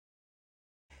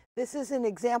This is an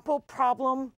example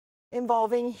problem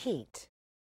involving heat.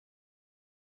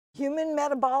 Human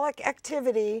metabolic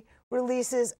activity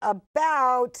releases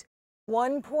about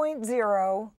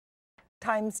 1.0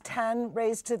 times 10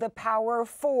 raised to the power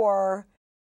 4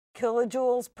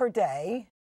 kilojoules per day.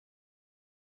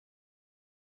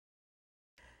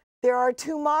 There are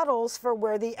two models for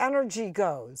where the energy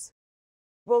goes.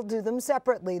 We'll do them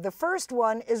separately. The first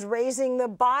one is raising the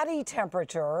body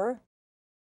temperature,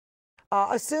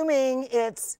 assuming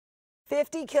it's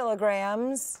 50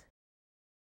 kilograms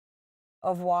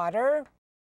of water,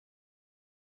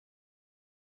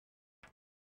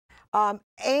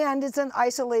 and it's an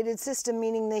isolated system,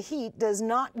 meaning the heat does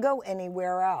not go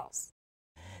anywhere else.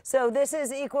 So this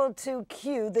is equal to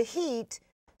Q, the heat.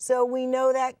 So we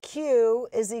know that Q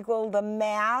is equal to the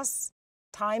mass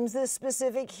times the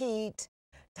specific heat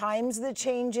times the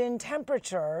change in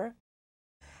temperature.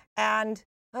 And,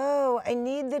 oh, I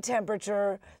need the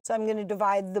temperature, so I'm going to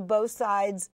divide both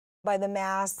sides by the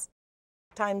mass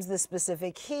times the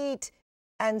specific heat.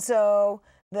 And so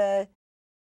the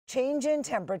change in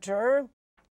temperature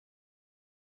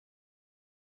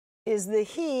is the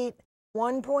heat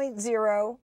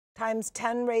 1.0 times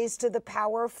 10 raised to the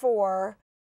power 4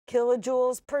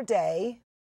 kilojoules per day.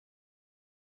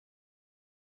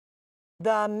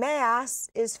 The mass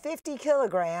is 50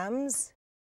 kilograms.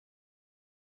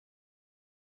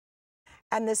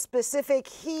 And the specific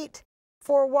heat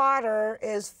for water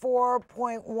is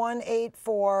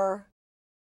 4.184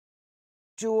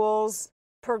 joules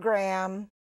per gram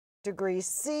degrees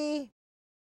C.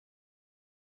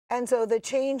 And so the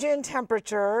change in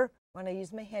temperature, when I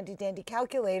use my handy dandy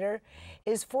calculator,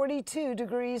 is 42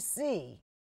 degrees C.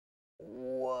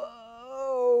 Whoa,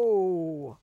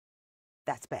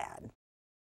 that's bad.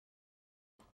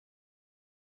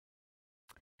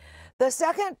 The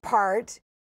second part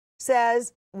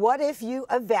says, what if you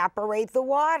evaporate the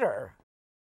water?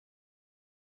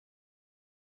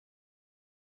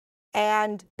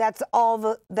 And that's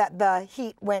all that the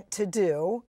heat went to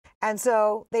do. And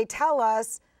so they tell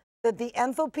us that the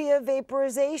enthalpy of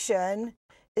vaporization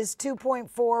is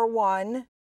 2.41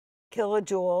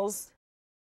 kilojoules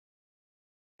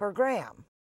per gram.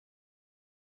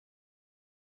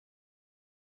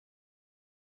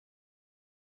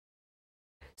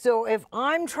 So if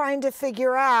I'm trying to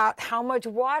figure out how much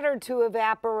water to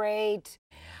evaporate,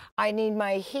 I need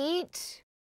my heat,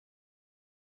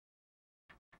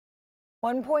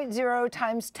 1.0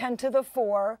 times 10 to the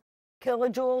 4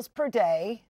 kilojoules per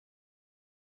day.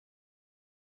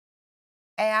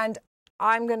 And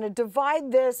I'm going to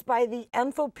divide this by the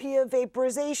enthalpy of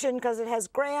vaporization because it has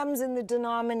grams in the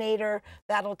denominator.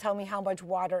 That'll tell me how much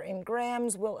water in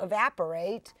grams will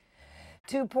evaporate.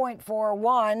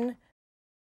 2.41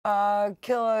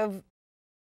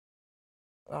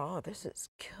 this is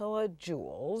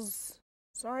kilojoules.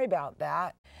 Sorry about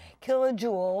that.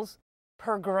 Kilojoules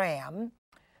per gram.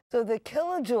 So the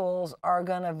kilojoules are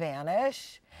going to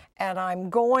vanish, and I'm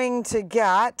going to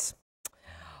get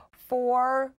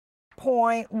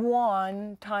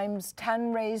 4.1 times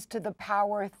 10 raised to the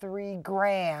power 3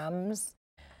 grams.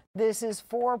 This is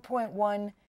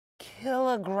 4.1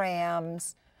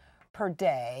 kilograms per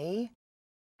day.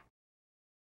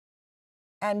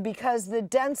 And because the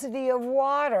density of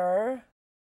water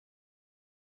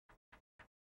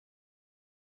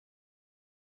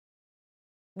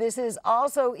this is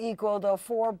also equal to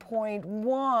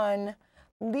 4.1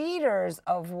 liters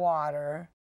of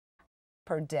water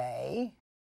per day.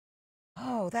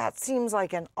 Oh, that seems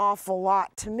like an awful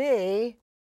lot to me.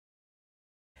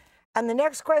 And the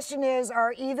next question is,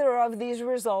 are either of these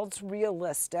results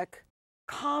realistic?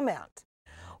 Comment.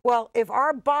 Well, if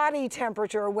our body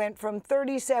temperature went from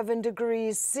 37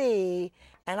 degrees C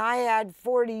and I add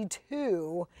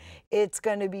 42, it's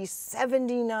going to be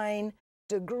 79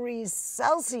 degrees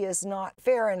Celsius, not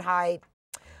Fahrenheit.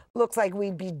 Looks like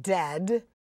we'd be dead.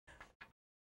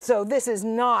 So this is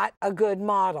not a good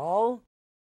model.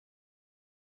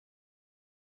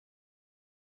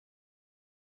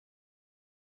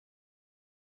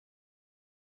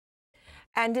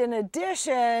 And in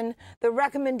addition, the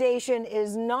recommendation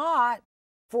is not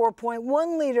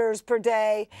 4.1 liters per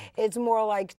day. It's more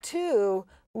like 2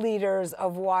 liters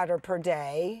of water per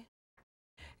day.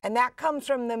 And that comes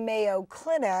from the Mayo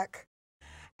Clinic.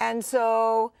 And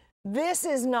so this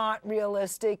is not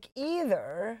realistic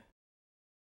either.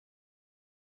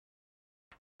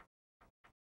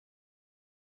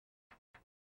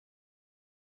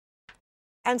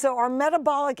 And so our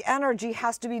metabolic energy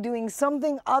has to be doing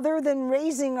something other than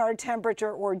raising our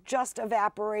temperature or just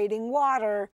evaporating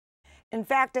water. In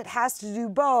fact, it has to do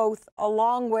both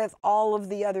along with all of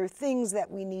the other things that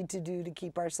we need to do to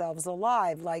keep ourselves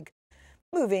alive, like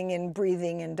moving and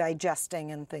breathing and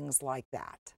digesting and things like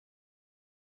that.